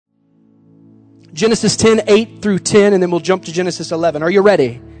Genesis 10, 8 through 10, and then we'll jump to Genesis 11. Are you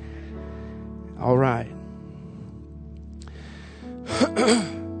ready? All right.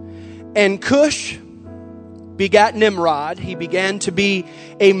 And Cush begat Nimrod. He began to be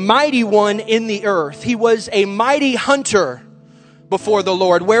a mighty one in the earth. He was a mighty hunter before the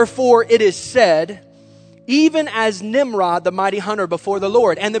Lord. Wherefore it is said, even as Nimrod, the mighty hunter before the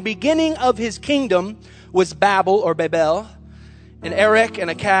Lord. And the beginning of his kingdom was Babel or Babel, and Erech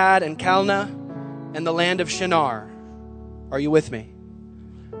and Akkad and Calneh and the land of Shinar. Are you with me?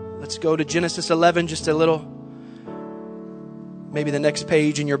 Let's go to Genesis 11, just a little, maybe the next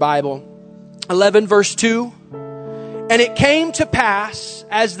page in your Bible. 11 verse 2. And it came to pass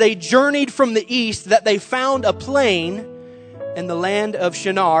as they journeyed from the east that they found a plain in the land of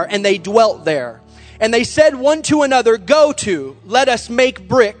Shinar, and they dwelt there. And they said one to another, go to, let us make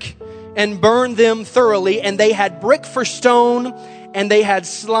brick and burn them thoroughly. And they had brick for stone, and they had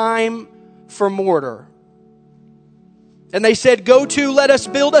slime for mortar. And they said, go to, let us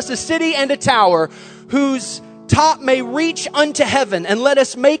build us a city and a tower, whose top may reach unto heaven, and let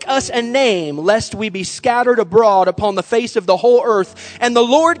us make us a name, lest we be scattered abroad upon the face of the whole earth. And the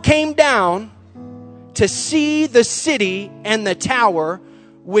Lord came down to see the city and the tower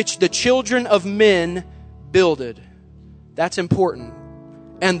which the children of men builded. That's important.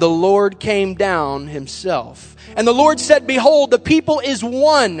 And the Lord came down himself. And the Lord said, behold, the people is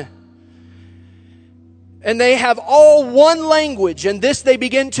one, and they have all one language, and this they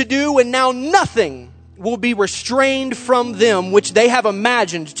begin to do, and now nothing will be restrained from them which they have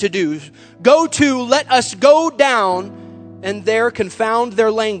imagined to do. Go to, let us go down, and there confound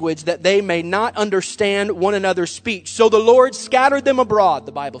their language, that they may not understand one another's speech. So the Lord scattered them abroad,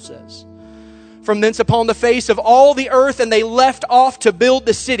 the Bible says, from thence upon the face of all the earth, and they left off to build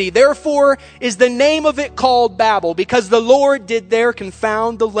the city. Therefore is the name of it called Babel, because the Lord did there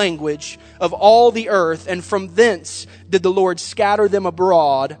confound the language of all the earth, and from thence did the Lord scatter them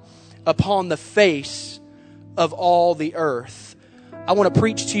abroad upon the face of all the earth. I want to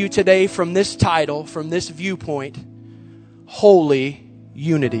preach to you today from this title, from this viewpoint, Holy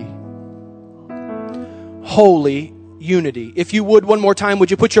Unity. Holy Unity. If you would, one more time, would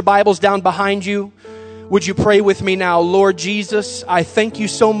you put your Bibles down behind you? Would you pray with me now? Lord Jesus, I thank you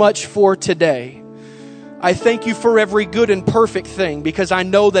so much for today. I thank you for every good and perfect thing, because I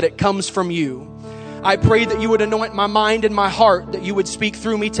know that it comes from you. I pray that you would anoint my mind and my heart, that you would speak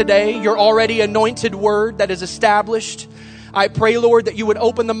through me today, your already anointed word that is established. I pray, Lord, that you would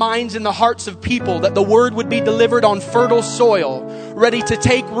open the minds and the hearts of people, that the word would be delivered on fertile soil, ready to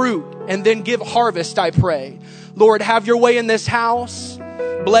take root and then give harvest, I pray. Lord, have your way in this house.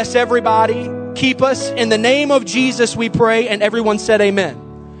 Bless everybody. Keep us. In the name of Jesus, we pray. And everyone said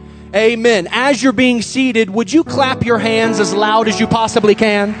amen. Amen. As you're being seated, would you clap your hands as loud as you possibly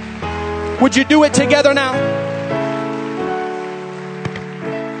can? Would you do it together now?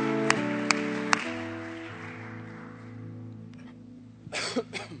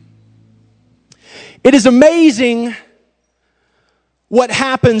 It is amazing what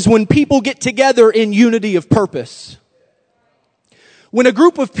happens when people get together in unity of purpose. When a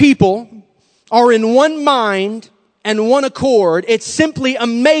group of people are in one mind and one accord, it's simply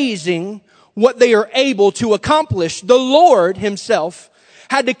amazing what they are able to accomplish. The Lord himself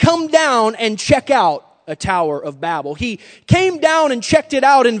had to come down and check out a Tower of Babel. He came down and checked it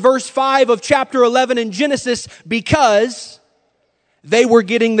out in verse 5 of chapter 11 in Genesis, because they were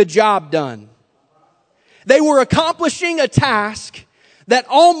getting the job done. They were accomplishing a task that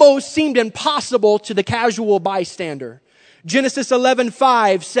almost seemed impossible to the casual bystander. Genesis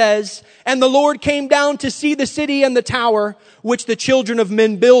 11:5 says, and the Lord came down to see the city and the tower which the children of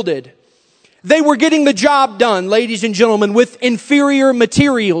men builded. They were getting the job done, ladies and gentlemen, with inferior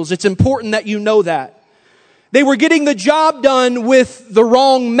materials. It's important that you know that. They were getting the job done with the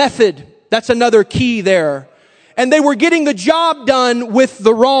wrong method. That's another key there. And they were getting the job done with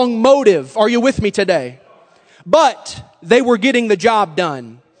the wrong motive. Are you with me today? But they were getting the job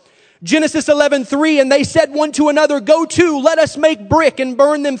done. Genesis 11:3, and they said one to another, go to, let us make brick and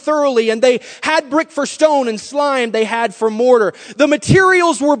burn them thoroughly. And they had brick for stone, and slime they had for mortar. The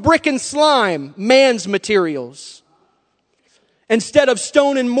materials were brick and slime, man's materials, instead of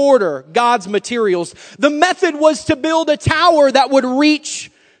stone and mortar, God's materials. The method was to build a tower that would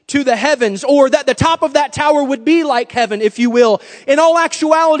reach to the heavens, or that the top of that tower would be like heaven, if you will. In all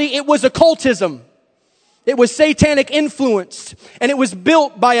actuality, it was occultism. It was satanic influenced, and it was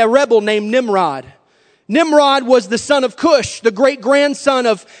built by a rebel named Nimrod. Nimrod was the son of Cush, the great-grandson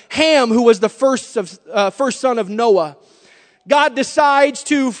of Ham, who was the first son of Noah. God decides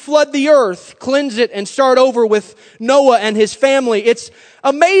to flood the earth, cleanse it, and start over with Noah and his family. It's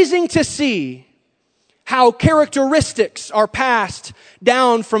amazing to see how characteristics are passed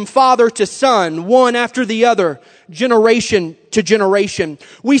down from father to son, one after the other, generation to generation.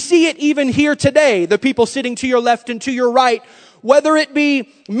 We see it even here today, the people sitting to your left and to your right, whether it be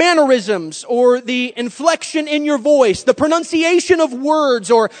mannerisms or the inflection in your voice, the pronunciation of words,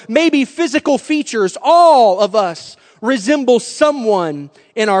 or maybe physical features. All of us resemble someone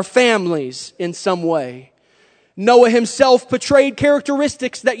in our families in some way. Noah himself portrayed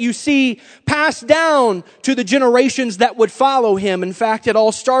characteristics that you see passed down to the generations that would follow him. In fact, it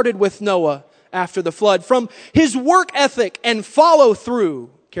all started with Noah after the flood. From his work ethic and follow-through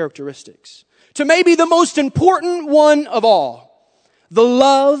characteristics to maybe the most important one of all, the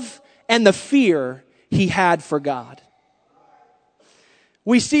love and the fear he had for God.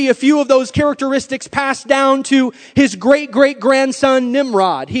 We see a few of those characteristics passed down to his great-great-grandson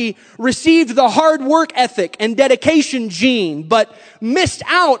Nimrod. He received the hard work ethic and dedication gene, but missed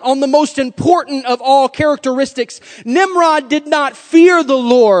out on the most important of all characteristics. Nimrod did not fear the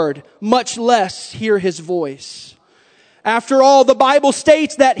Lord, much less hear his voice. After all, the Bible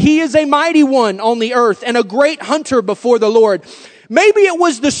states that he is a mighty one on the earth and a great hunter before the Lord. Maybe it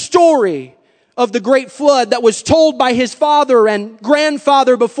was the story of the great flood that was told by his father and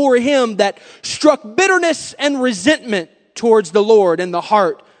grandfather before him that struck bitterness and resentment towards the Lord in the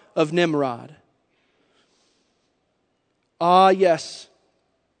heart of Nimrod. Ah, yes,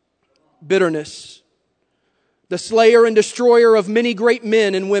 bitterness. The slayer and destroyer of many great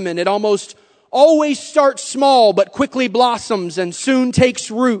men and women. It almost always starts small but quickly blossoms and soon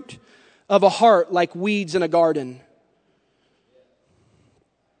takes root of a heart like weeds in a garden.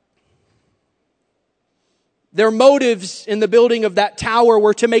 Their motives in the building of that tower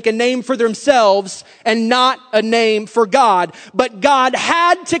were to make a name for themselves and not a name for God. But God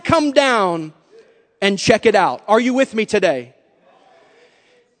had to come down and check it out. Are you with me today?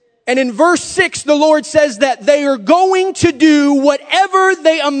 And in verse 6, the Lord says that they are going to do whatever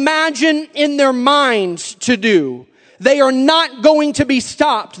they imagine in their minds to do. They are not going to be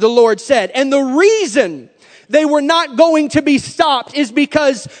stopped, the Lord said. And the reason they were not going to be stopped is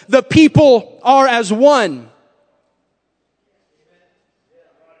because the people are as one.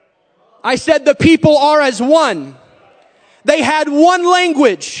 I said the people are as one. They had one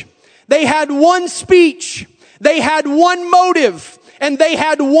language. They had one speech. They had one motive. And they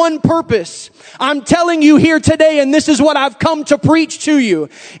had one purpose. I'm telling you here today, and this is what I've come to preach to you.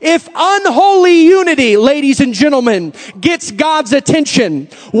 If unholy unity, ladies and gentlemen, gets God's attention,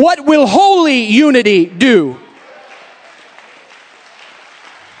 what will holy unity do?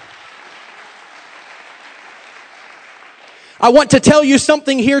 I want to tell you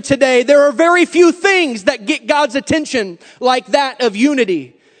something here today. There are very few things that get God's attention like that of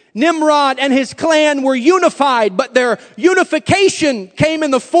unity. Nimrod and his clan were unified, but their unification came in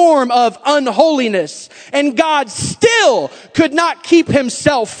the form of unholiness. And God still could not keep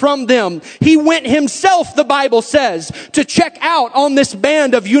himself from them. He went himself, the Bible says, to check out on this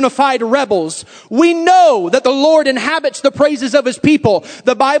band of unified rebels. We know that the Lord inhabits the praises of his people.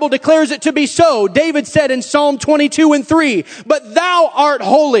 The Bible declares it to be so. David said in Psalm 22:3, "But thou art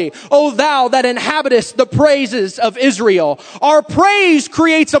holy, O thou that inhabitest the praises of Israel." Our praise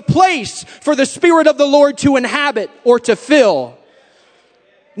creates a place for the Spirit of the Lord to inhabit or to fill.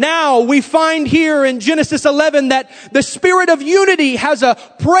 Now we find here in Genesis 11 that the spirit of unity has a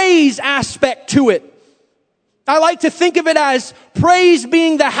praise aspect to it. I like to think of it as praise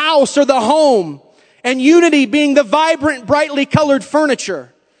being the house or the home and unity being the vibrant, brightly colored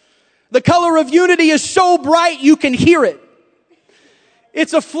furniture. The color of unity is so bright you can hear it.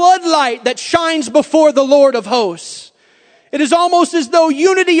 It's a floodlight that shines before the Lord of hosts. It is almost as though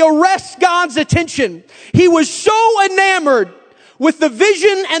unity arrests God's attention. He was so enamored with the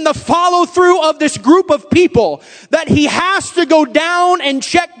vision and the follow through of this group of people that he has to go down and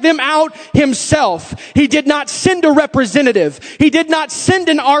check them out himself. He did not send a representative. He did not send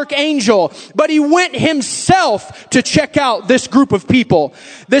an archangel, but he went himself to check out this group of people.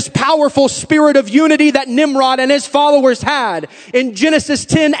 This powerful spirit of unity that Nimrod and his followers had in Genesis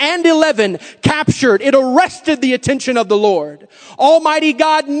 10 and 11 captured. It arrested the attention of the Lord. Almighty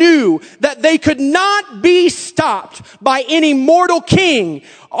God knew that they could not be stopped by any mortal king,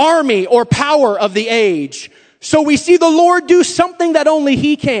 army, or power of the age. So we see the Lord do something that only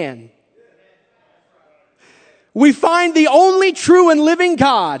he can. We find the only true and living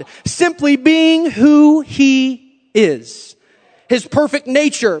God simply being who he is. His perfect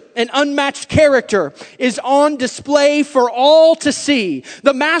nature and unmatched character is on display for all to see.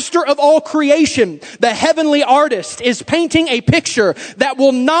 The master of all creation, the heavenly artist, is painting a picture that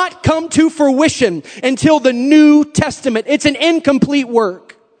will not come to fruition until the New Testament. It's an incomplete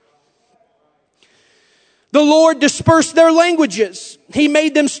work. the Lord dispersed their languages. He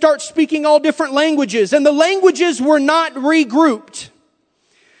made them start speaking all different languages. And the languages were not regrouped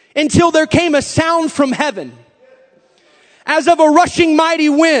until there came a sound from heaven, as of a rushing mighty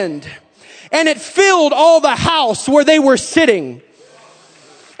wind. And it filled all the house where they were sitting.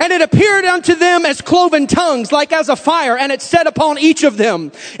 And it appeared unto them as cloven tongues, like as a fire, and it set upon each of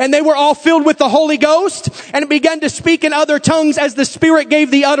them. And they were all filled with the Holy Ghost, and began to speak in other tongues as the Spirit gave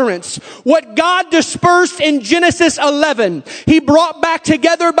the utterance. What God dispersed in Genesis 11, He brought back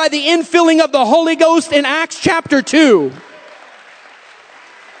together by the infilling of the Holy Ghost in Acts chapter 2.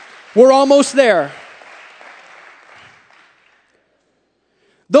 We're almost there.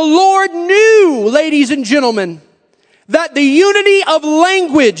 The Lord knew, ladies and gentlemen, that the unity of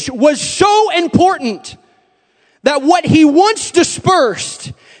language was so important that what He once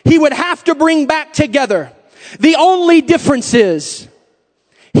dispersed, He would have to bring back together. The only difference is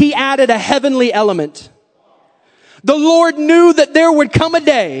He added a heavenly element. The Lord knew that there would come a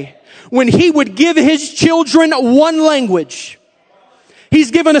day when He would give His children one language.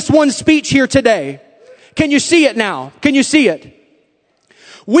 He's given us one speech here today. Can you see it now? Can you see it?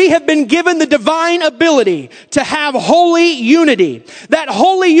 We have been given the divine ability to have holy unity. That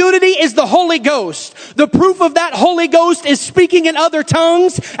holy unity is the Holy Ghost. The proof of that Holy Ghost is speaking in other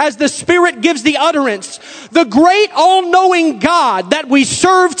tongues as the Spirit gives the utterance. The great all-knowing God that we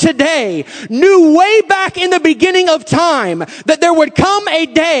serve today knew way back in the beginning of time that there would come a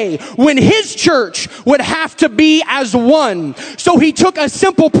day when His church would have to be as one. So He took a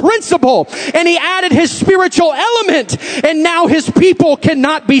simple principle and He added His spiritual element, and now His people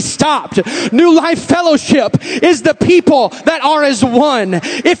cannot be stopped. New Life Fellowship is the people that are as one.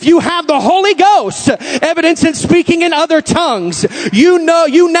 If you have the Holy Ghost, evidence in speaking in other tongues, you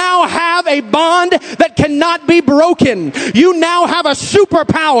now have a bond that cannot be broken. You now have a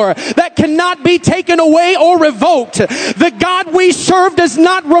superpower that cannot be taken away or revoked. The God we serve does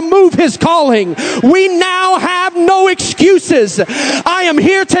not remove His calling. We now have no excuses. I am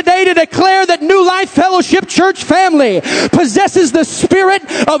here today to declare that New Life Fellowship Church family possesses the spirit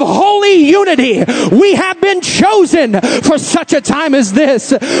of holy unity. We have been chosen for such a time as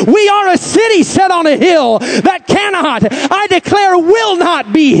this. We are a city set on a hill that cannot, I declare, will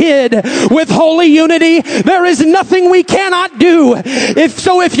not be hid. With holy unity, there is nothing we cannot do.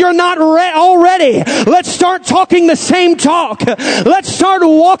 If you're not already, let's start talking the same talk. Let's start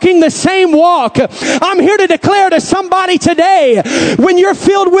walking the same walk. I'm here to declare to somebody today, when you're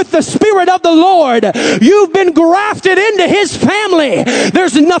filled with the Spirit of the Lord, you've been grafted into His family.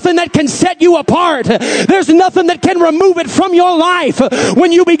 There's nothing that can set you apart. There's nothing that can remove it from your life.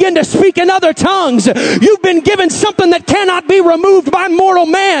 When you begin to speak in other tongues, you've been given something that cannot be removed by mortal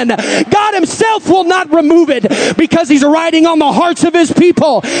man. God Himself will not remove it because He's writing on the hearts of His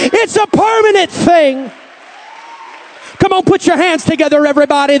people. It's a permanent thing. Come on, put your hands together,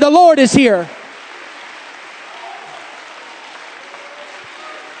 everybody. The Lord is here.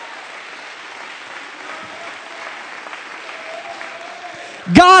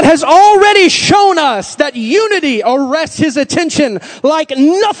 God has already shown us that unity arrests His attention like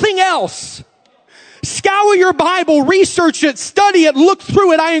nothing else. Scour your Bible, research it, study it, look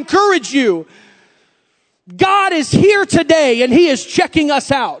through it. I encourage you. God is here today and He is checking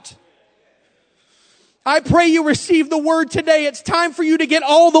us out. I pray you receive the word today. It's time for you to get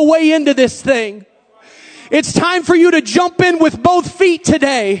all the way into this thing. It's time for you to jump in with both feet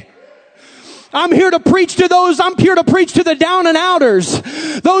today. I'm here to preach to the down and outers.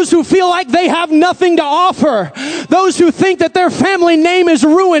 Those who feel like they have nothing to offer. Those who think that their family name is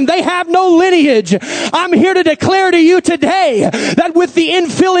ruined. They have no lineage. I'm here to declare to you today that with the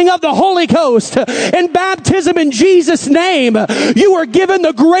infilling of the Holy Ghost and baptism in Jesus' name, you are given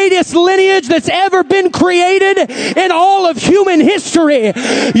the greatest lineage that's ever been created in all of human history.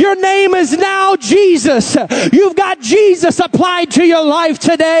 Your name is now Jesus. You've got Jesus applied to your life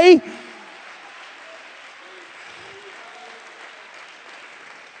today.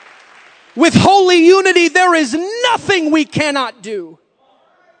 With holy unity, there is nothing we cannot do.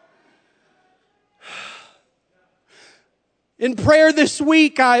 In prayer this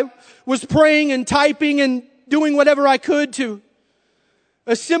week, I was praying and typing and doing whatever I could to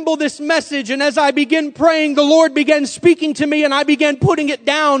assemble this message. And as I began praying, the Lord began speaking to me, and I began putting it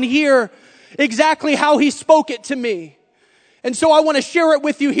down here exactly how He spoke it to me. And so I want to share it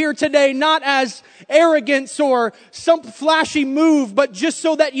with you here today, not as arrogance or some flashy move, but just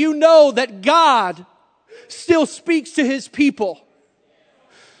so that you know that God still speaks to His people.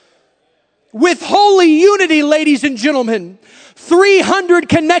 With holy unity, ladies and gentlemen, 300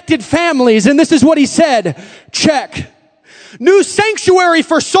 connected families, and this is what He said, check. New sanctuary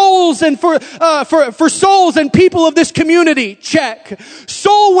for souls and for souls and people of this community. Check.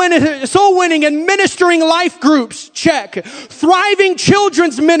 Soul winning and ministering life groups. Check. Thriving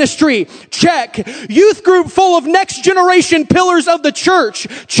children's ministry. Check. Youth group full of next generation pillars of the church.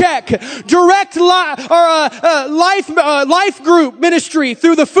 Check. Direct life group ministry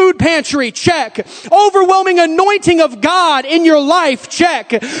through the food pantry. Check. Overwhelming anointing of God in your life.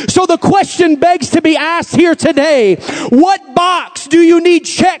 Check. So the question begs to be asked here today. What box do you need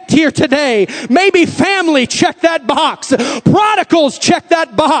checked here today? Maybe family, check that box. Prodigals, check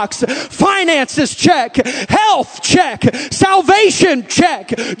that box. Finances, check. Health, check. Salvation, check.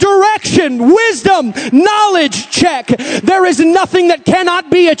 Direction, wisdom, knowledge, check. There is nothing that cannot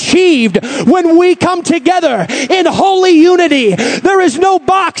be achieved when we come together in holy unity. There is no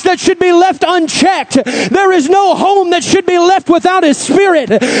box that should be left unchecked. There is no home that should be left without His Spirit.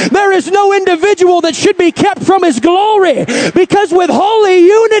 There is no individual that should be kept from His glory. Because with holy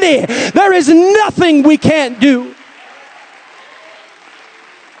unity, there is nothing we can't do.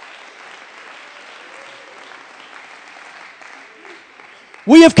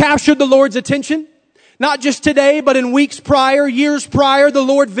 We have captured the Lord's attention, not just today, but in weeks prior, years prior. The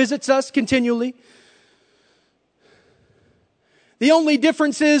Lord visits us continually. The only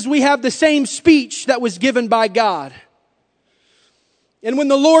difference is we have the same speech that was given by God. And when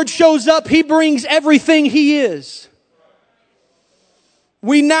the Lord shows up, He brings everything He is.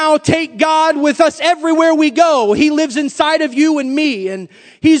 We now take God with us everywhere we go. He lives inside of you and me, and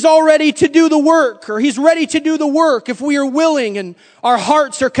He's all ready to do the work, or He's ready to do the work if we are willing and our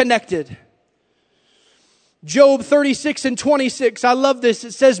hearts are connected. Job 36:26, I love this.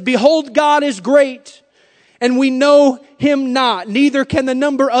 It says, "Behold, God is great, and we know Him not. Neither can the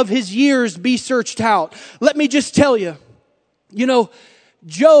number of His years be searched out." Let me just tell you,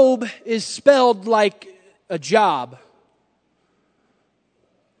 Job is spelled like a job.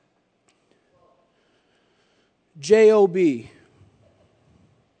 J-O-B.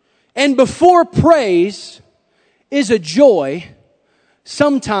 And before praise is a joy,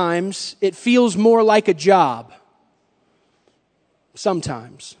 sometimes it feels more like a job.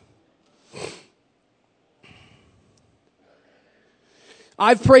 Sometimes.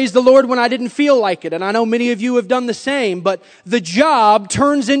 I've praised the Lord when I didn't feel like it, and I know many of you have done the same, but the job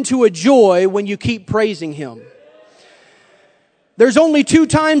turns into a joy when you keep praising Him. There's only 2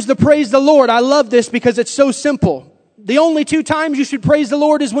 times to praise the Lord. I love this because it's so simple. The only 2 times you should praise the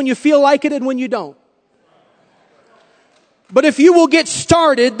Lord is when you feel like it and when you don't. But if you will get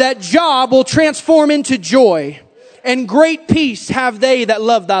started, that job will transform into joy. And great peace have they that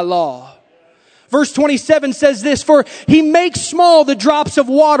love thy law. Verse 27 says this, "For He makes small the drops of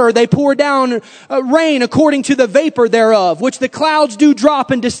water. They pour down rain according to the vapor thereof, which the clouds do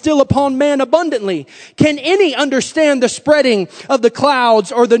drop and distill upon man abundantly. Can any understand the spreading of the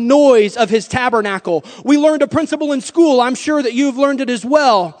clouds or the noise of His tabernacle?" We learned a principle in school. I'm sure that you've learned it as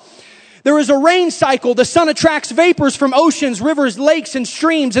well. There is a rain cycle. The sun attracts vapors from oceans, rivers, lakes, and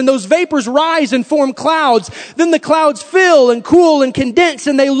streams, and those vapors rise and form clouds. Then the clouds fill and cool and condense,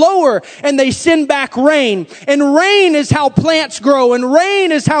 and they lower and they send back rain. And rain is how plants grow, and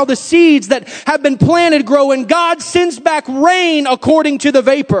rain is how the seeds that have been planted grow, and God sends back rain according to the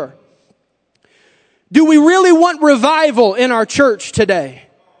vapor. Do we really want revival in our church today?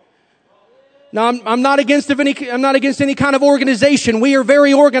 Now, I'm not against any kind of organization. We are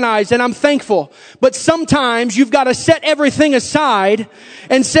very organized, and I'm thankful. But sometimes you've got to set everything aside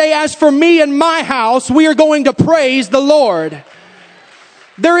and say, as for me and my house, we are going to praise the Lord.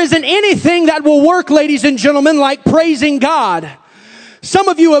 There isn't anything that will work, ladies and gentlemen, like praising God. Some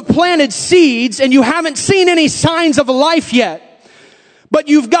of you have planted seeds and you haven't seen any signs of life yet. But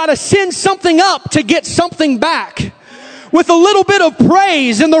you've got to send something up to get something back. With a little bit of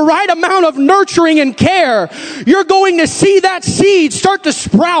praise and the right amount of nurturing and care, you're going to see that seed start to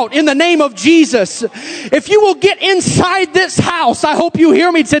sprout in the name of Jesus. If you will get inside this house, I hope you hear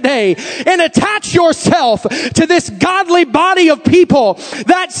me today, and attach yourself to this godly body of people,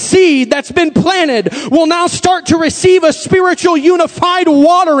 that seed that's been planted will now start to receive a spiritual unified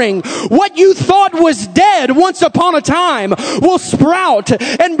watering. What you thought was dead once upon a time will sprout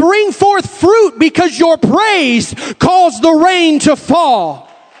and bring forth fruit because your praise caused the rain to fall.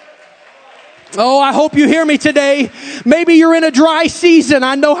 Oh, I hope you hear me today. Maybe you're in a dry season.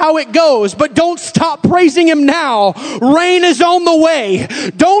 I know how it goes, but don't stop praising Him now. Rain is on the way.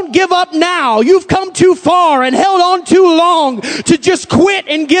 Don't give up now. You've come too far and held on too long to just quit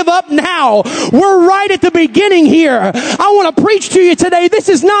and give up now. We're right at the beginning here. I want to preach to you today. This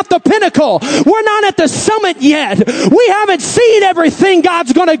is not the pinnacle. We're not at the summit yet. We haven't seen everything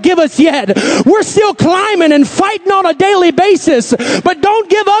God's going to give us yet. We're still climbing and fighting on a daily basis, but don't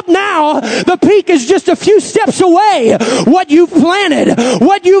give up now. The peak is just a few steps away. What you've planted,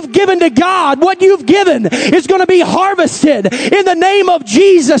 what you've given to God, what you've given is going to be harvested in the name of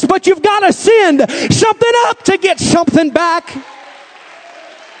Jesus. But you've got to send something up to get something back.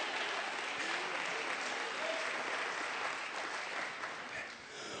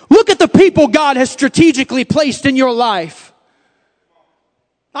 Look at the people God has strategically placed in your life.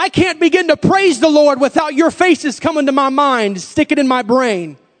 I can't begin to praise the Lord without your faces coming to my mind, stick it in my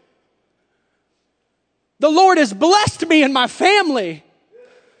brain. The Lord has blessed me and my family.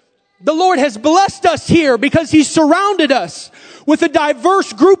 The Lord has blessed us here because He's surrounded us with a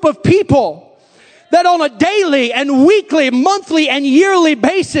diverse group of people that on a daily and weekly, monthly and yearly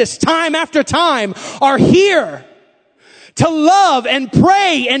basis, time after time, are here to love and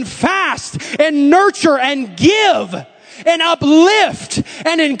pray and fast and nurture and give and uplift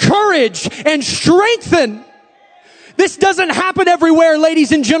and encourage and strengthen. This doesn't happen everywhere,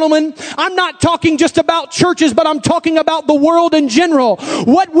 ladies and gentlemen. I'm not talking just about churches, but I'm talking about the world in general.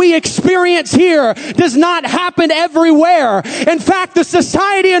 What we experience here does not happen everywhere. In fact, the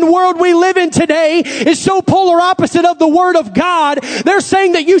society and world we live in today is so polar opposite of the Word of God. They're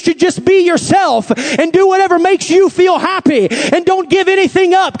saying that you should just be yourself and do whatever makes you feel happy and don't give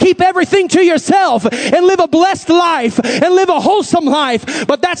anything up. Keep everything to yourself and live a blessed life and live a wholesome life.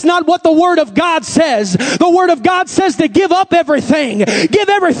 But that's not what the Word of God says. The Word of God says to give up everything. Give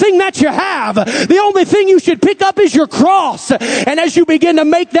everything that you have. The only thing you should pick up is your cross. And as you begin to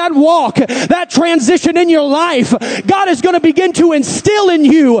make that walk, that transition in your life, God is going to begin to instill in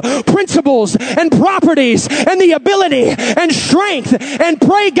you principles and properties and the ability and strength and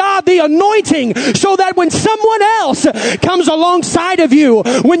pray God the anointing so that when someone else comes alongside of you,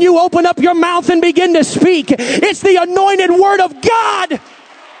 when you open up your mouth and begin to speak, it's the anointed Word of God.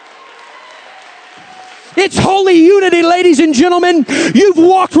 It's holy unity, ladies and gentlemen. You've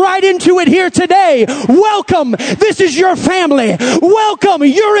walked right into it here today. Welcome. This is your family. Welcome.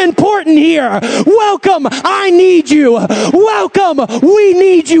 You're important here. Welcome. I need you. Welcome. We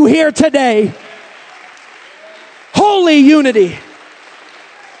need you here today. Holy unity.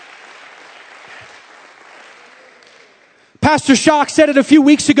 Pastor Shock said it a few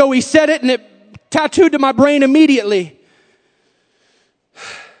weeks ago. He said it and it tattooed to my brain immediately.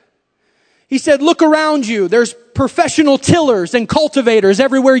 He said, look around you. There's professional tillers and cultivators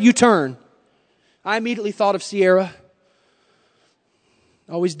everywhere you turn. I immediately thought of Sierra.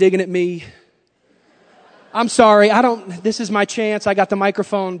 Always digging at me. I'm sorry. This is my chance. I got the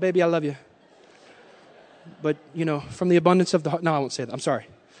microphone. Baby, I love you. But, from the abundance of the heart. No, I won't say that. I'm sorry.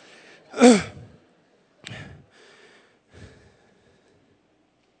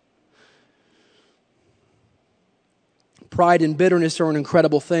 Pride and bitterness are an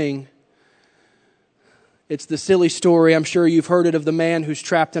incredible thing. It's the silly story, I'm sure you've heard it, of the man who's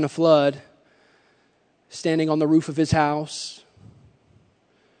trapped in a flood, standing on the roof of his house.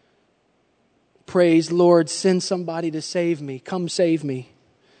 Praise, Lord, send somebody to save me. Come save me.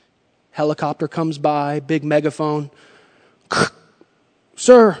 Helicopter comes by, big megaphone.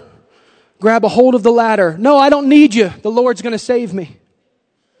 Sir, grab a hold of the ladder. No, I don't need you. The Lord's going to save me.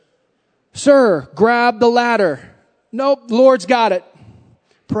 Sir, grab the ladder. Nope, the Lord's got it.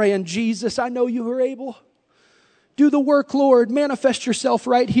 Praying, Jesus, I know you are able. Do the work, Lord. Manifest yourself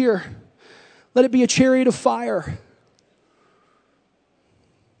right here. Let it be a chariot of fire.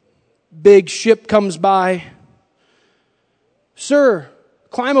 Big ship comes by. Sir,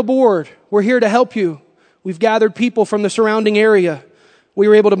 climb aboard. We're here to help you. We've gathered people from the surrounding area. We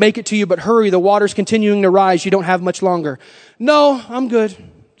were able to make it to you, but hurry. The water's continuing to rise. You don't have much longer. No, I'm good.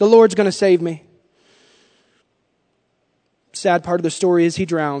 The Lord's going to save me. Sad part of the story is he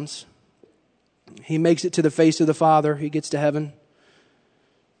drowns. He makes it to the face of the Father. He gets to heaven.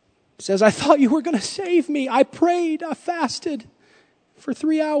 He says, I thought you were going to save me. I prayed. I fasted for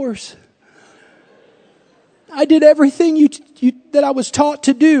 3 hours. I did everything that I was taught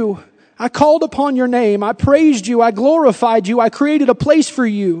to do. I called upon your name. I praised you. I glorified you. I created a place for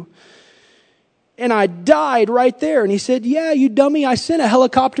you. And I died right there. And he said, yeah, you dummy. I sent a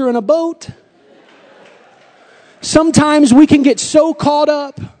helicopter and a boat. Sometimes we can get so caught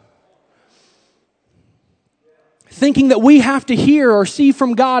up. thinking that we have to hear or see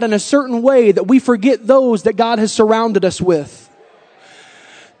from God in a certain way that we forget those that God has surrounded us with.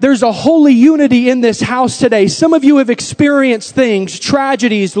 There's a holy unity in this house today. Some of you have experienced things,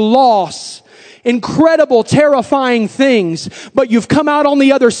 tragedies, loss, incredible, terrifying things, but you've come out on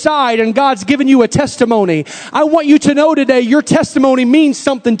the other side and God's given you a testimony. I want you to know today, your testimony means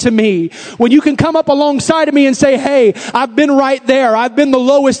something to me. When you can come up alongside of me and say, hey, I've been right there. I've been the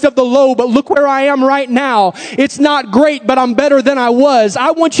lowest of the low, but look where I am right now. It's not great, but I'm better than I was.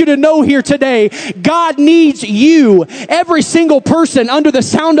 I want you to know here today, God needs you. Every single person under the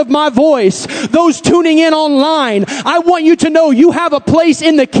sound of my voice, those tuning in online, I want you to know you have a place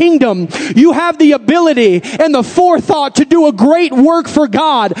in the kingdom. You have the ability and the forethought to do a great work for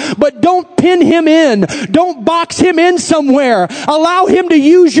God, but don't pin him in. Don't box him in somewhere. Allow him to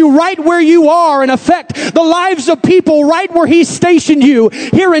use you right where you are and affect the lives of people right where he's stationed you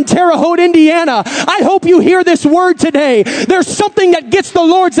here in Terre Haute, Indiana. I hope you hear this word today. There's something that gets the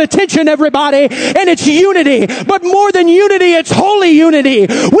Lord's attention, everybody, and it's unity. But more than unity, it's holy unity.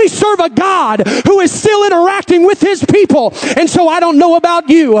 We serve a God who is still interacting with his people. And so I don't know about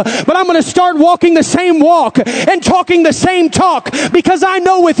you, but I'm going to start walking the same walk and talking the same talk, because I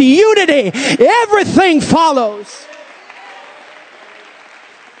know with unity, everything follows.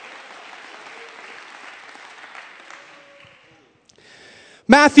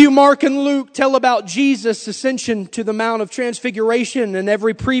 Matthew, Mark, and Luke tell about Jesus' ascension to the Mount of Transfiguration, and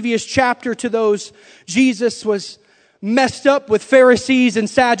every previous chapter to those, Jesus was messed up with Pharisees and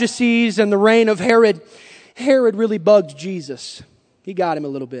Sadducees and the reign of Herod. Herod really bugged Jesus. He got him a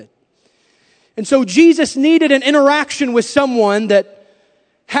little bit. And so Jesus needed an interaction with someone that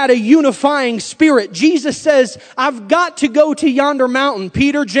had a unifying spirit. Jesus says, I've got to go to yonder mountain.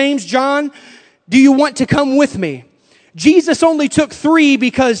 Peter, James, John, do you want to come with me? Jesus only took 3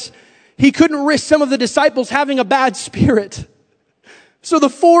 because he couldn't risk some of the disciples having a bad spirit. So the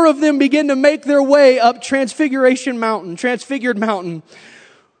 4 of them begin to make their way up Transfigured Mountain.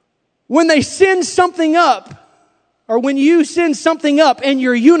 When they send something up, or when you send something up and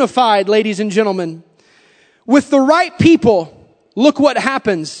you're unified, ladies and gentlemen, with the right people, look what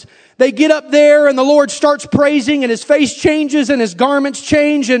happens. They get up there and the Lord starts praising and his face changes and his garments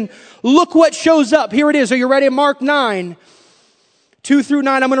change, and look what shows up. Here it is. Are you ready? Mark 9, 2 through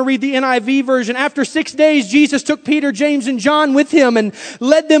 9. I'm going to read the NIV version. After 6 days, Jesus took Peter, James, and John with him and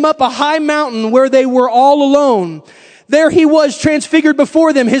led them up a high mountain where they were all alone. There he was transfigured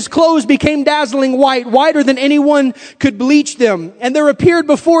before them. His clothes became dazzling white, whiter than anyone could bleach them. And there appeared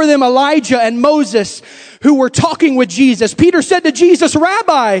before them Elijah and Moses, who were talking with Jesus. Peter said to Jesus,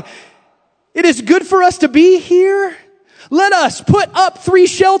 Rabbi, it is good for us to be here. Let us put up 3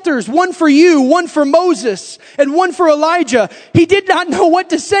 shelters, one for you, one for Moses, and one for Elijah. He did not know what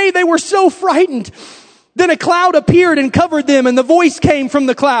to say. They were so frightened. Then a cloud appeared and covered them, and the voice came from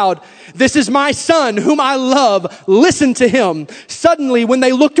the cloud. This is my son, whom I love. Listen to him. Suddenly, when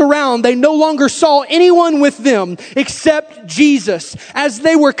they looked around, they no longer saw anyone with them except Jesus. As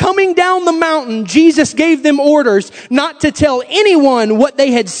they were coming down the mountain, Jesus gave them orders not to tell anyone what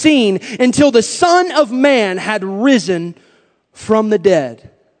they had seen until the Son of Man had risen from the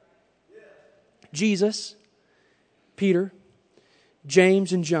dead. Jesus, Peter,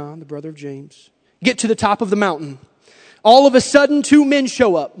 James, and John, the brother of James, get to the top of the mountain. All of a sudden, 2 men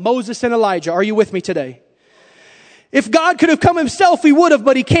show up, Moses and Elijah. Are you with me today? If God could have come himself, he would have,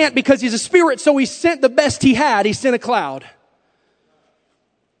 but he can't because he's a spirit, so he sent the best he had. He sent a cloud.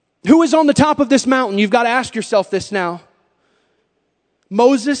 Who is on the top of this mountain? You've got to ask yourself this now.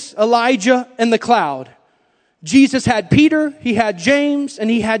 Moses, Elijah, and the cloud. Jesus had Peter, he had James, and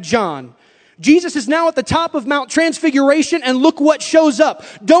he had John. Jesus is now at the top of Mount Transfiguration, and look what shows up.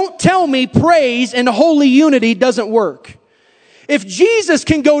 Don't tell me praise and holy unity doesn't work. If Jesus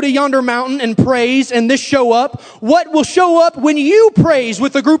can go to yonder mountain and praise and this show up, what will show up when you praise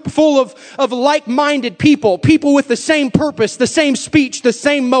with a group full of like-minded people, people with the same purpose, the same speech, the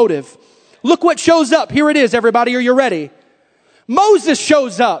same motive? Look what shows up. Here it is, everybody. Are you ready? Moses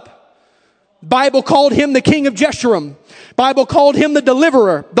shows up. Bible called him the king of Jeshurun. Bible called him the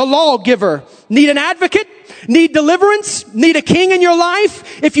deliverer, the lawgiver. Need an advocate? Need deliverance? Need a king in your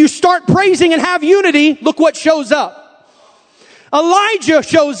life? If you start praising and have unity, look what shows up. Elijah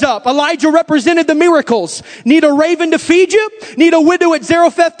shows up. Elijah represented the miracles. Need a raven to feed you? Need a widow at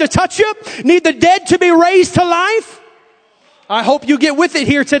Zarephath to touch you? Need the dead to be raised to life? I hope you get with it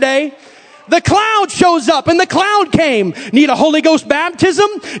here today. The cloud shows up and the cloud came. Need a Holy Ghost baptism?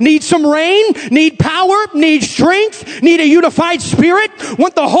 Need some rain? Need power? Need strength? Need a unified spirit?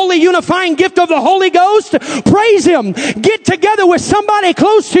 Want the holy unifying gift of the Holy Ghost? Praise Him. Get together with somebody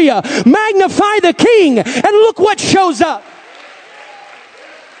close to you. Magnify the King and look what shows up.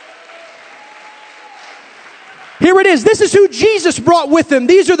 Here it is. This is who Jesus brought with Him.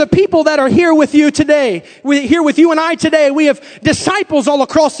 These are the people that are here with you today. We're here with you and I today. We have disciples all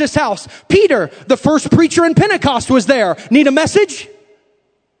across this house. Peter, the first preacher in Pentecost, was there. Need a message?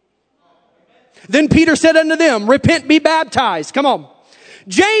 Then Peter said unto them, repent, be baptized. Come on.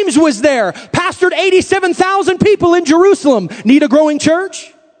 James was there. Pastored 87,000 people in Jerusalem. Need a growing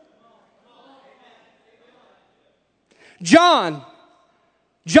church? John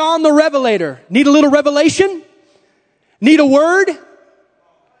the Revelator. Need a little revelation? Need a word?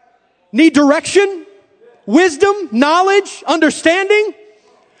 Need direction? Wisdom? Knowledge? Understanding?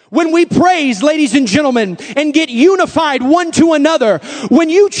 When we praise, ladies and gentlemen, and get unified one to another, when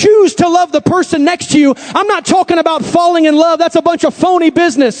you choose to love the person next to you, I'm not talking about falling in love. That's a bunch of phony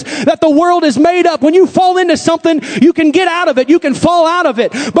business that the world has made up. When you fall into something, you can get out of it. You can fall out of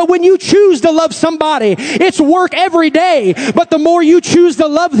it. But when you choose to love somebody, it's work every day. But the more you choose to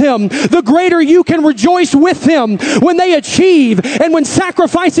love them, the greater you can rejoice with them when they achieve and when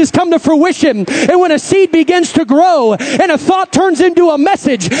sacrifices come to fruition and when a seed begins to grow and a thought turns into a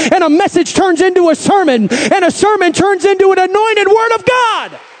message. And a message turns into a sermon. And a sermon turns into an anointed word of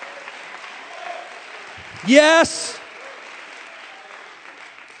God. Yes.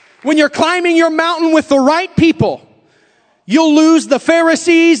 When you're climbing your mountain with the right people, you'll lose the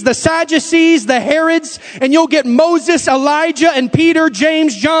Pharisees, the Sadducees, the Herods, and you'll get Moses, Elijah, and Peter,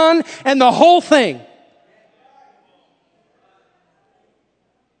 James, John, and the whole thing.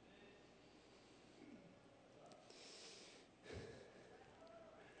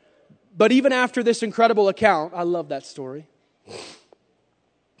 But even after this incredible account, I love that story.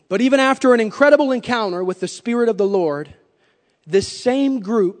 But even after an incredible encounter with the Spirit of the Lord, this same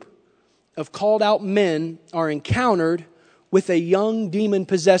group of called out men are encountered with a young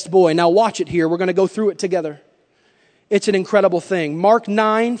demon-possessed boy. Now watch it here. We're going to go through it together. It's an incredible thing. Mark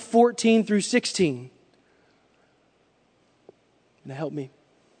 9:14 through 16. Now help me.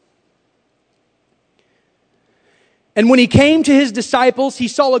 And when He came to His disciples, He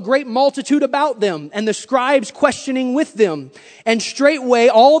saw a great multitude about them, and the scribes questioning with them. And straightway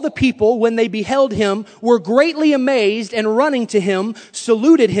all the people, when they beheld Him, were greatly amazed, and running to Him,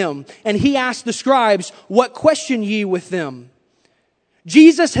 saluted Him. And He asked the scribes, what question ye with them?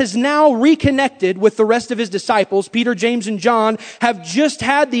 Jesus has now reconnected with the rest of His disciples. Peter, James, and John have just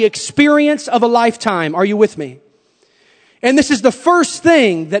had the experience of a lifetime. Are you with me? And this is the first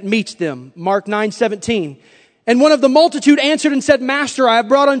thing that meets them. Mark 9:17. And one of the multitude answered and said, Master, I have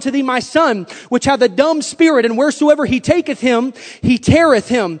brought unto thee my son, which hath a dumb spirit, and wheresoever he taketh him, he teareth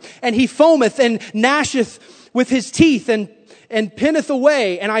him, and he foameth and gnasheth with his teeth, and pinneth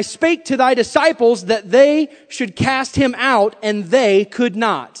away. And I spake to thy disciples that they should cast him out, and they could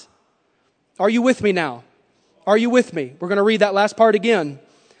not. Are you with me now? Are you with me? We're going to read that last part again.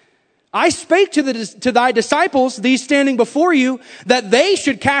 I spake to thy disciples, these standing before you, that they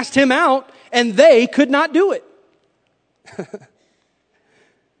should cast him out, and they could not do it.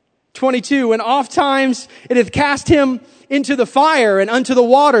 22, and oft times it hath cast him into the fire and unto the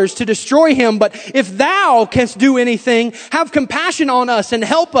waters to destroy him. But if thou canst do anything, have compassion on us and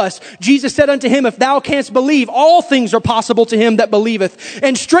help us. Jesus said unto him, if thou canst believe, all things are possible to him that believeth.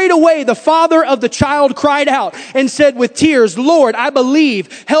 And straightway the father of the child cried out and said with tears, Lord, I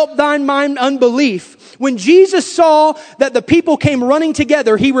believe, help thine mine unbelief. When Jesus saw that the people came running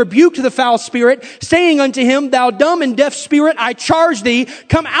together, He rebuked the foul spirit, saying unto him, Thou dumb and deaf spirit, I charge thee,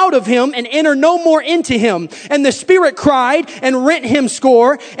 come out of him and enter no more into him. And the spirit cried and rent him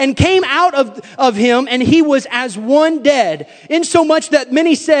sore and came out of him, and he was as one dead. Insomuch that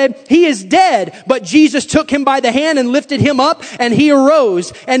many said, He is dead. But Jesus took him by the hand and lifted him up, and he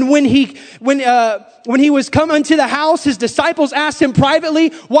arose. And when he was come unto the house, His disciples asked Him privately,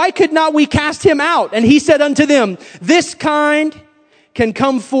 Why could not we cast him out? And He said unto them, This kind can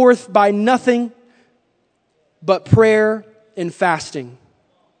come forth by nothing but prayer and fasting.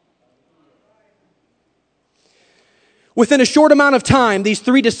 Within a short amount of time, these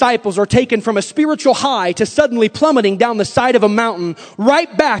three disciples are taken from a spiritual high to suddenly plummeting down the side of a mountain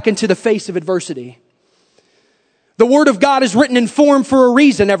right back into the face of adversity. The Word of God is written in form for a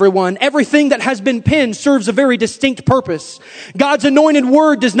reason, everyone. Everything that has been penned serves a very distinct purpose. God's anointed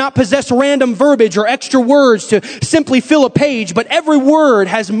Word does not possess random verbiage or extra words to simply fill a page, but every word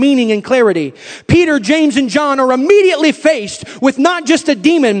has meaning and clarity. Peter, James, and John are immediately faced with not just a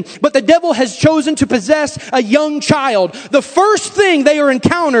demon, but the devil has chosen to possess a young child. The first thing they have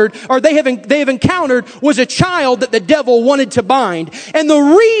encountered was a child that the devil wanted to bind. And the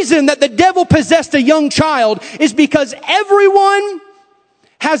reason that the devil possessed a young child is because everyone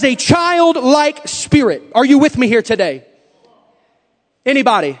has a childlike spirit. Are you with me here today?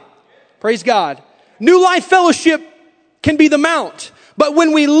 Anybody? Praise God. New Life Fellowship can be the mount. But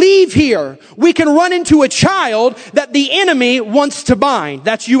when we leave here, we can run into a child that the enemy wants to bind.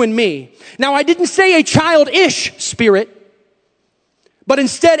 That's you and me. Now, I didn't say a childish spirit, but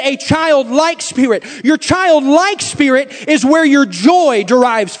instead a childlike spirit. Your childlike spirit is where your joy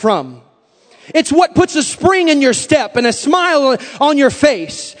derives from. It's what puts a spring in your step and a smile on your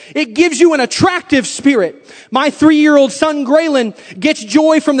face. It gives you an attractive spirit. My 3-year-old son, Graylin, gets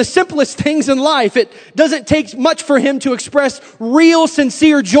joy from the simplest things in life. It doesn't take much for him to express real,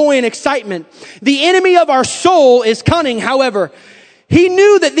 sincere joy and excitement. The enemy of our soul is cunning, however. He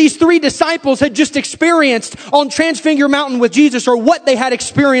knew that these 3 disciples had just experienced on Transfigured Mountain with Jesus, or what they had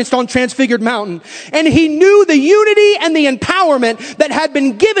experienced on Transfigured Mountain. And he knew the unity and the empowerment that had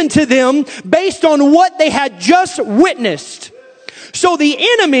been given to them based on what they had just witnessed. So the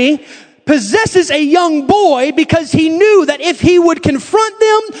enemy possesses a young boy because he knew that if he would confront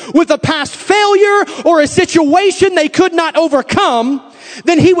them with a past failure or a situation they could not overcome,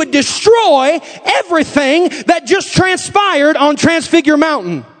 then he would destroy everything that just transpired on Transfigure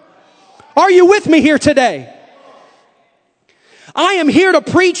Mountain. Are you with me here today? I am here to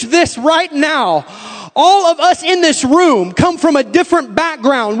preach this right now. All of us in this room come from a different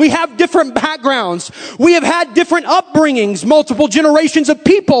background. We have different backgrounds. We have had different upbringings. Multiple generations of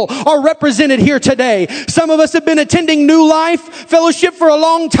people are represented here today. Some of us have been attending New Life Fellowship for a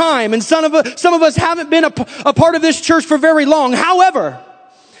long time, and some of us haven't been a part of this church for very long. However,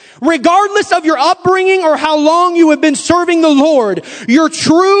 regardless of your upbringing or how long you have been serving the Lord, your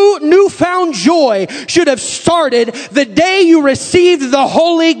true newfound joy should have started the day you received the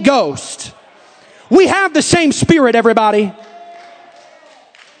Holy Ghost. We have the same Spirit, everybody.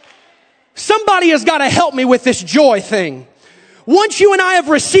 Somebody has got to help me with this joy thing. Once you and I have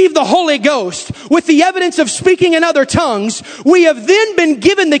received the Holy Ghost with the evidence of speaking in other tongues, we have then been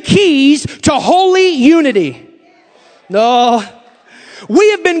given the keys to holy unity. No.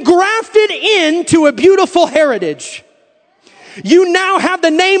 We have been grafted into a beautiful heritage. You now have the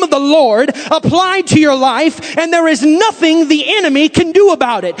name of the Lord applied to your life, and there is nothing the enemy can do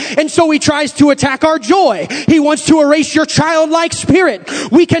about it. And so he tries to attack our joy. He wants to erase your childlike spirit.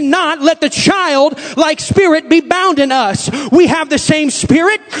 We cannot let the childlike spirit be bound in us. We have the same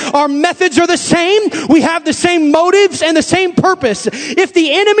spirit. Our methods are the same. We have the same motives and the same purpose. If the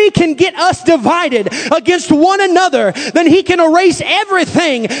enemy can get us divided against one another, then he can erase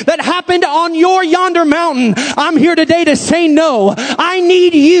everything that happened on your yonder mountain. I'm here today to say no. I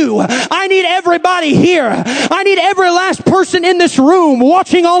need you. I need everybody here. I need every last person in this room,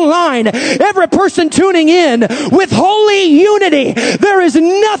 watching online, every person tuning in with holy unity. There is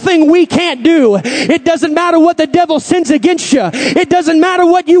nothing we can't do. It doesn't matter what the devil sends against you. It doesn't matter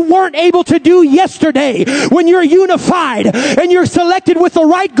what you weren't able to do yesterday. When you're unified and you're selected with the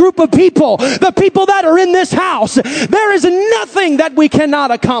right group of people, the people that are in this house, there is nothing that we cannot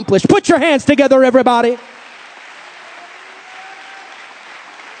accomplish. Put your hands together, everybody.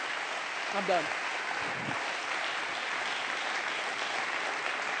 I'm done.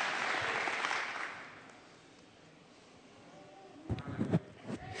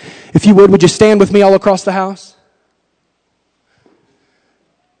 If you would you stand with me all across the house?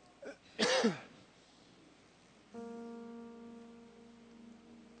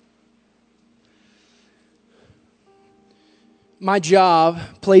 My job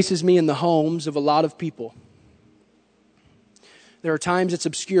places me in the homes of a lot of people. There are times it's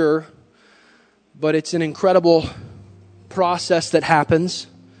obscure, but it's an incredible process that happens.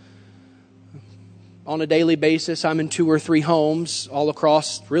 On a daily basis, I'm in 2 or 3 homes all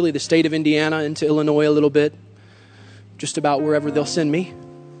across really the state of Indiana, into Illinois a little bit, just about wherever they'll send me.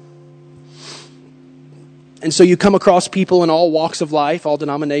 And so you come across people in all walks of life, all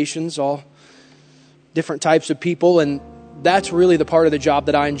denominations, all different types of people, and that's really the part of the job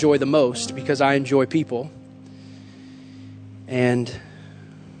that I enjoy the most, because I enjoy people. And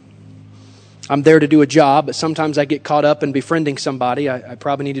I'm there to do a job, but sometimes I get caught up in befriending somebody. I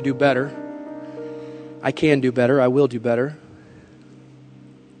probably need to do better. I can do better. I will do better.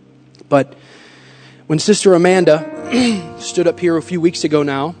 But When Sister Amanda stood up here a few weeks ago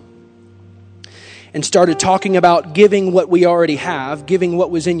now and started talking about giving what we already have, giving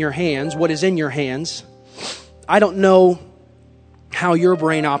what was in your hands, what is in your hands, I don't know how your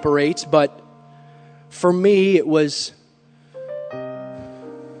brain operates, but for me it was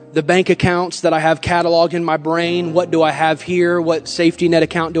the bank accounts that I have cataloged in my brain. What do I have here? What safety net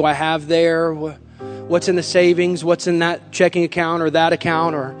account do I have there? What's in the savings? What's in that checking account or that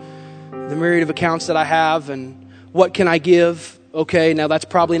account or the myriad of accounts that I have? And what can I give? Okay, now that's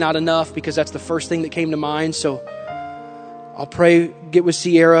probably not enough because that's the first thing that came to mind. So I'll pray, get with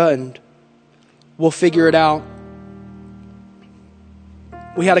Sierra, and we'll figure it out.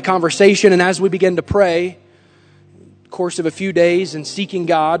 We had a conversation, and as we began to pray, course of a few days and seeking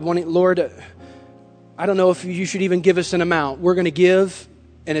God, wanting, Lord, I don't know if you should even give us an amount. We're going to give,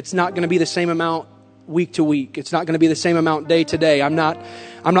 and it's not going to be the same amount week to week. It's not going to be the same amount day to day. I'm not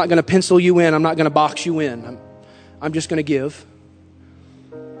going to pencil you in. I'm not going to box you in. I'm just going to give.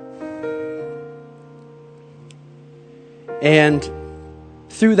 And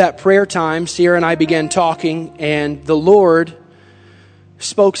through that prayer time, Sierra and I began talking, and the Lord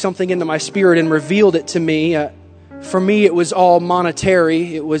spoke something into my spirit and revealed it to me. For me, it was all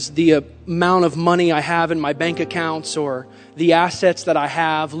monetary. It was the amount of money I have in my bank accounts or the assets that I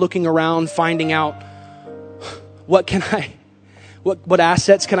have, looking around, finding out what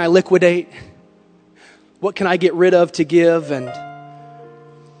assets can I liquidate? What can I get rid of to give? And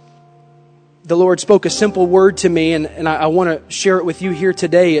the Lord spoke a simple word to me, and I want to share it with you here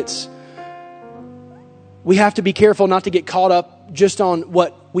today. We have to be careful not to get caught up just on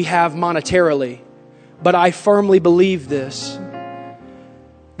what we have monetarily. But I firmly believe this,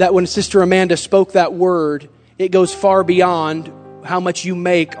 that when Sister Amanda spoke that word, it goes far beyond how much you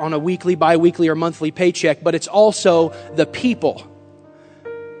make on a weekly, bi-weekly, or monthly paycheck, but it's also the people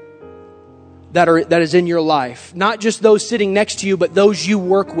that is in your life. Not just those sitting next to you, but those you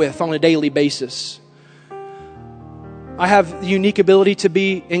work with on a daily basis. I have the unique ability to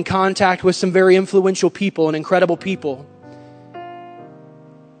be in contact with some very influential people and incredible people.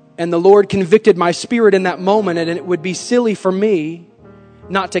 And the Lord convicted my spirit in that moment, and it would be silly for me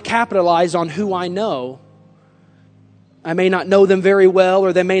not to capitalize on who I know. I may not know them very well,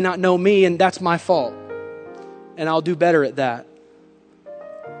 or they may not know me, and that's my fault. And I'll do better at that.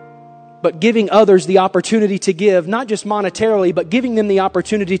 But giving others the opportunity to give, not just monetarily, but giving them the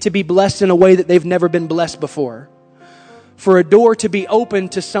opportunity to be blessed in a way that they've never been blessed before. For a door to be open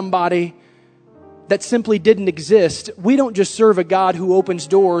to somebody that simply didn't exist. We don't just serve a God who opens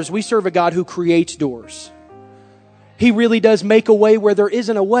doors. We serve a God who creates doors. He really does make a way where there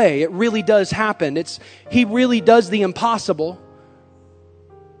isn't a way. It really does happen. He really does the impossible.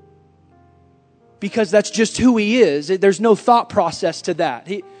 Because that's just who He is. There's no thought process to that.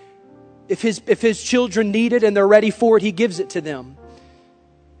 If his children need it and they're ready for it, He gives it to them.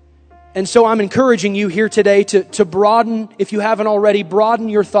 And so I'm encouraging you here today to broaden, if you haven't already, broaden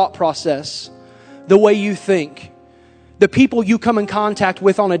your thought process. The way you think, the people you come in contact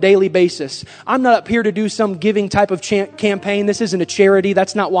with on a daily basis. I'm not up here to do some giving type of campaign. This isn't a charity.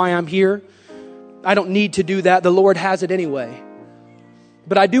 That's not why I'm here. I don't need to do that. The Lord has it anyway.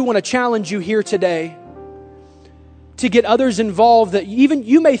 But I do want to challenge you here today to get others involved that even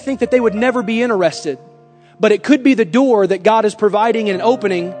you may think that they would never be interested. But it could be the door that God is providing and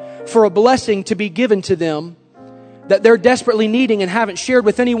opening for a blessing to be given to them that they're desperately needing and haven't shared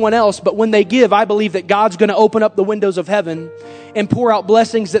with anyone else. But when they give, I believe that God's going to open up the windows of heaven and pour out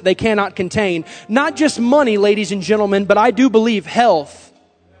blessings that they cannot contain. Not just money, ladies and gentlemen, but I do believe health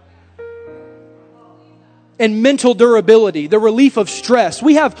and mental durability, the relief of stress.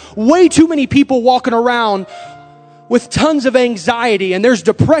 We have way too many people walking around with tons of anxiety, and there's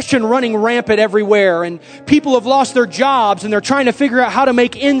depression running rampant everywhere, and people have lost their jobs and they're trying to figure out how to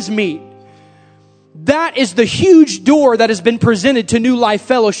make ends meet. That is the huge door that has been presented to New Life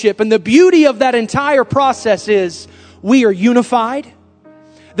Fellowship. And the beauty of that entire process is we are unified.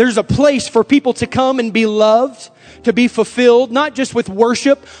 There's a place for people to come and be loved, to be fulfilled, not just with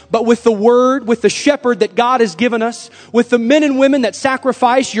worship, but with the Word, with the shepherd that God has given us, with the men and women that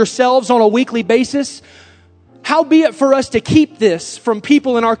sacrifice yourselves on a weekly basis. How be it for us to keep this from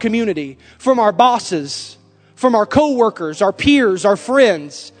people in our community, from our bosses, from our coworkers, our peers, our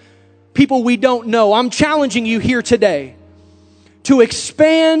friends, people we don't know. I'm challenging you here today to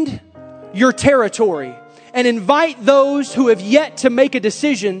expand your territory and invite those who have yet to make a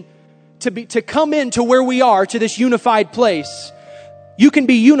decision to come into where we are, to this unified place. You can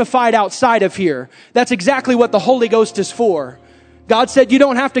be unified outside of here. That's exactly what the Holy Ghost is for. God said you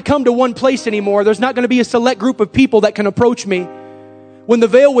don't have to come to one place anymore. There's not going to be a select group of people that can approach me. When the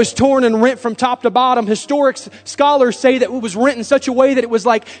veil was torn and rent from top to bottom, historic scholars say that it was rent in such a way that it was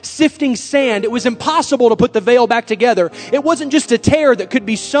like sifting sand. It was impossible to put the veil back together. It wasn't just a tear that could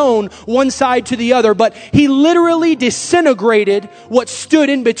be sewn one side to the other, but He literally disintegrated what stood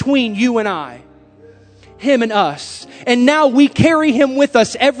in between you and I. Him and us. And now we carry Him with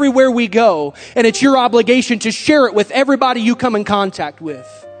us everywhere we go. And it's your obligation to share it with everybody you come in contact with.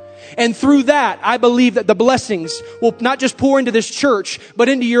 And through that, I believe that the blessings will not just pour into this church, but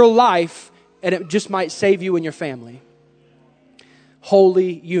into your life. And it just might save you and your family.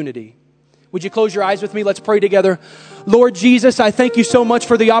 Holy unity. Would you close your eyes with me? Let's pray together. Lord Jesus, I thank you so much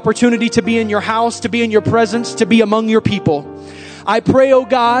for the opportunity to be in your house, to be in your presence, to be among your people. I pray, oh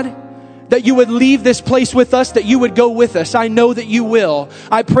God, that you would leave this place with us, that you would go with us. I know that you will.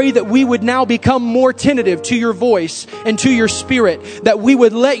 I pray that we would now become more tentative to your voice and to your spirit, that we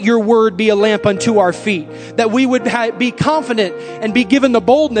would let your word be a lamp unto our feet, that we would be confident and be given the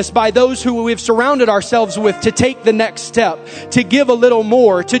boldness by those who we've surrounded ourselves with to take the next step, to give a little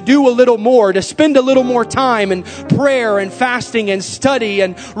more, to do a little more, to spend a little more time in prayer and fasting and study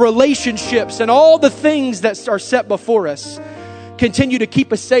and relationships and all the things that are set before us. Continue to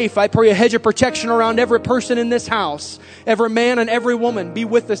keep us safe. I pray a hedge of protection around every person in this house, every man and every woman. Be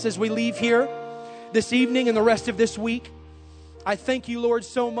with us as we leave here this evening and the rest of this week. I thank you, Lord,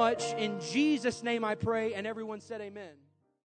 so much. In Jesus' name I pray, and everyone said amen.